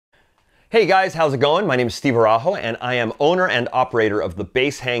Hey guys, how's it going? My name is Steve Araujo and I am owner and operator of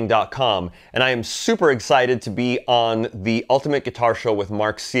theBassHang.com, and I am super excited to be on the Ultimate Guitar Show with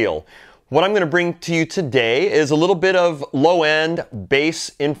Marc Seal. What I'm going to bring to you today is a little bit of low-end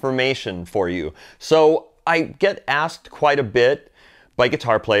bass information for you. So I get asked quite a bit by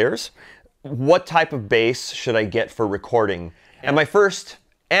guitar players, what type of bass should I get for recording? And my first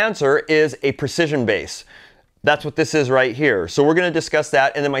answer is a precision bass. That's what this is right here. So we're going to discuss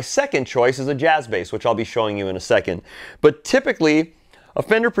that. And then my second choice is a jazz bass, which I'll be showing you in a second. But typically, a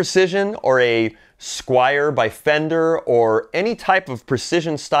Fender Precision or a Squier by Fender or any type of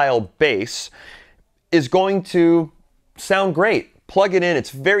precision style bass is going to sound great. Plug it in. It's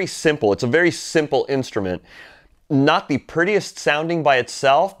very simple. It's a very simple instrument. Not the prettiest sounding by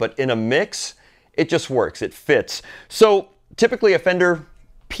itself, but in a mix, it just works. It fits. So typically a Fender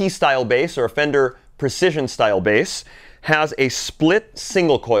P-style bass or a Fender Precision style bass has a split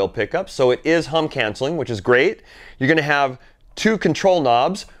single coil pickup, so it is hum canceling, which is great. You're going to have two control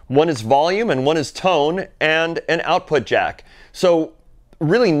knobs. One is volume and one is tone, and an output jack. So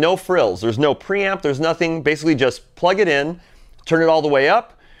really no frills. There's no preamp, there's nothing. Basically just plug it in, turn it all the way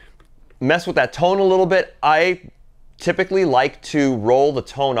up, mess with that tone a little bit. I typically like to roll the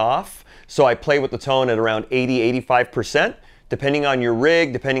tone off, so I play with the tone at around 80–85%. Depending on your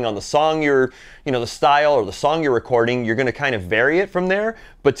rig, depending on the song the style or the song you're recording, you're going to kind of vary it from there.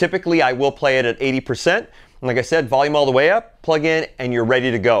 But typically I will play it at 80%. And like I said, volume all the way up, plug in, and you're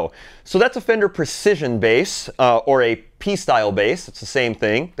ready to go. So that's a Fender Precision bass or a P-style bass. It's the same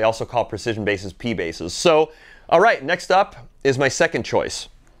thing. They also call precision basses P basses. So, all right, next up is my second choice.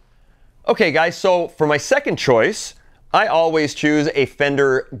 Okay, guys, so for my second choice, I always choose a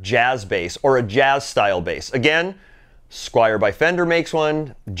Fender Jazz bass or a jazz style bass. Again, Squier by Fender makes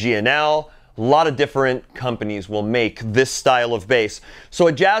one, G&L, a lot of different companies will make this style of bass. So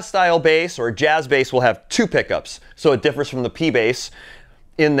a jazz style bass or a jazz bass will have two pickups. So it differs from the P bass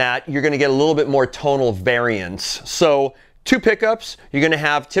in that you're going to get a little bit more tonal variance. So two pickups, you're going to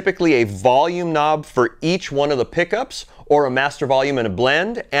have typically a volume knob for each one of the pickups, or a master volume and a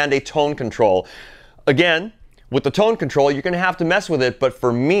blend, and a tone control. Again, with the tone control, you're going to have to mess with it, but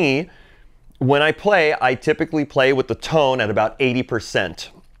for me, when I play, I typically play with the tone at about 80%.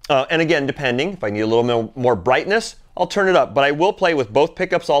 And again, depending, if I need a little more brightness, I'll turn it up. But I will play with both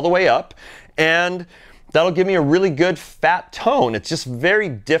pickups all the way up, and that'll give me a really good fat tone. It's just very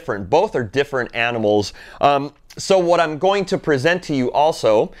different. Both are different animals. So what I'm going to present to you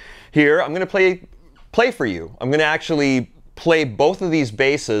also here, I'm going to play for you. I'm going to actually play both of these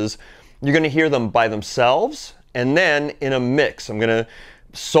basses. You're going to hear them by themselves, and then in a mix. I'm going to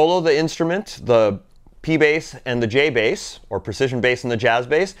solo the instrument, the P bass and the J bass, or precision bass and the jazz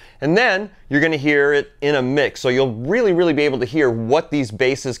bass, and then you're going to hear it in a mix. So you'll really be able to hear what these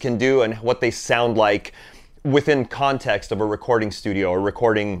basses can do and what they sound like within context of a recording studio or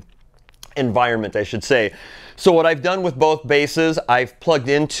recording environment, I should say. So what I've done with both basses, I've plugged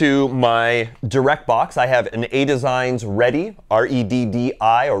into my direct box. I have an A-Designs REDDI,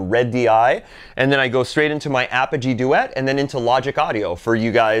 R-E-D-D-I, or REDDI, and then I go straight into my Apogee Duet and then into Logic Audio for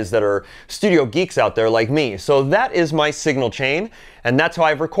you guys that are studio geeks out there like me. So that is my signal chain, and that's how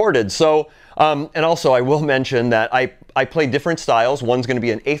I've recorded. So, and also I will mention that I play different styles. One's going to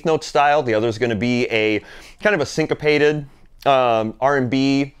be an eighth note style, the other is going to be a kind of a syncopated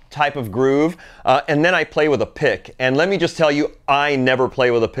R&B type of groove, and then I play with a pick. And let me just tell you, I never play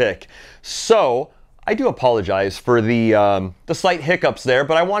with a pick. So I do apologize for the slight hiccups there,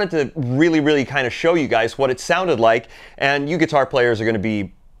 but I wanted to really kind of show you guys what it sounded like, and you guitar players are going to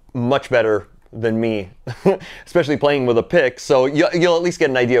be much better than me, especially playing with a pick, so you'll at least get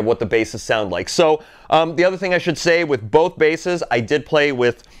an idea of what the basses sound like. So the other thing I should say, with both basses, I did play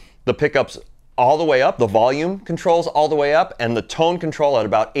with the pickups all the way up, the volume controls all the way up, and the tone control at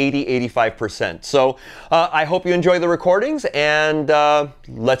about 80–85%. So I hope you enjoy the recordings, and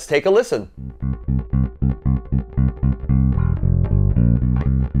let's take a listen.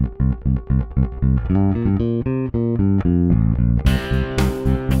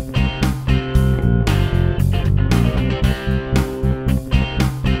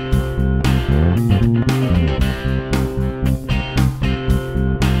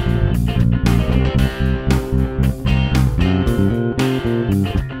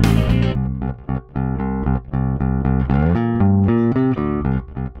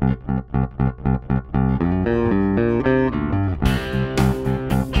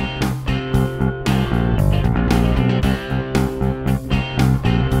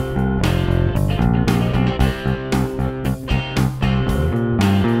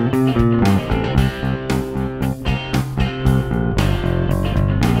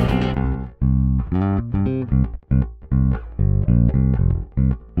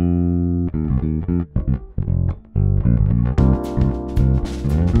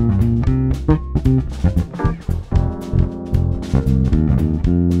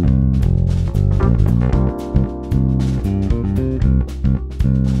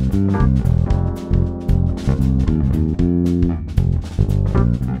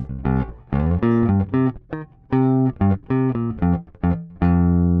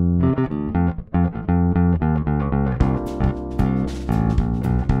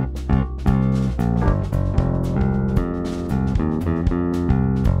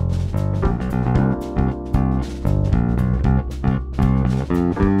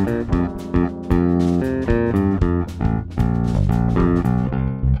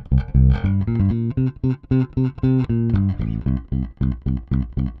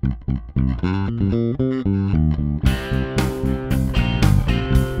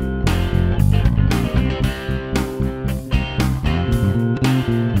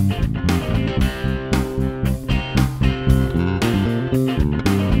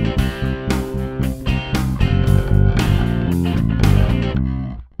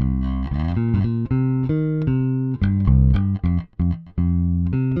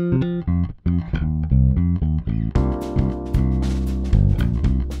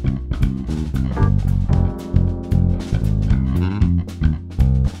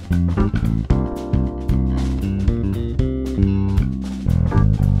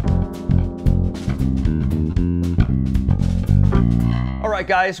 right,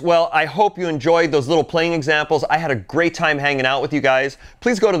 guys, well, I hope you enjoyed those little playing examples. I had a great time hanging out with you guys.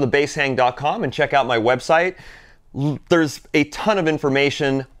 Please go to thebassHang.com and check out my website. There's a ton of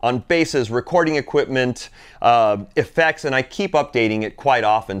information on basses, recording equipment, effects, and I keep updating it quite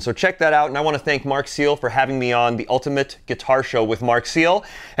often. So check that out, and I want to thank Marc Seal for having me on the Ultimate Guitar Show with Marc Seal.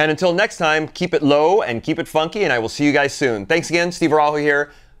 And until next time, keep it low and keep it funky, and I will see you guys soon. Thanks again, Steve Araujo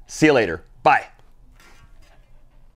here. See you later. Bye.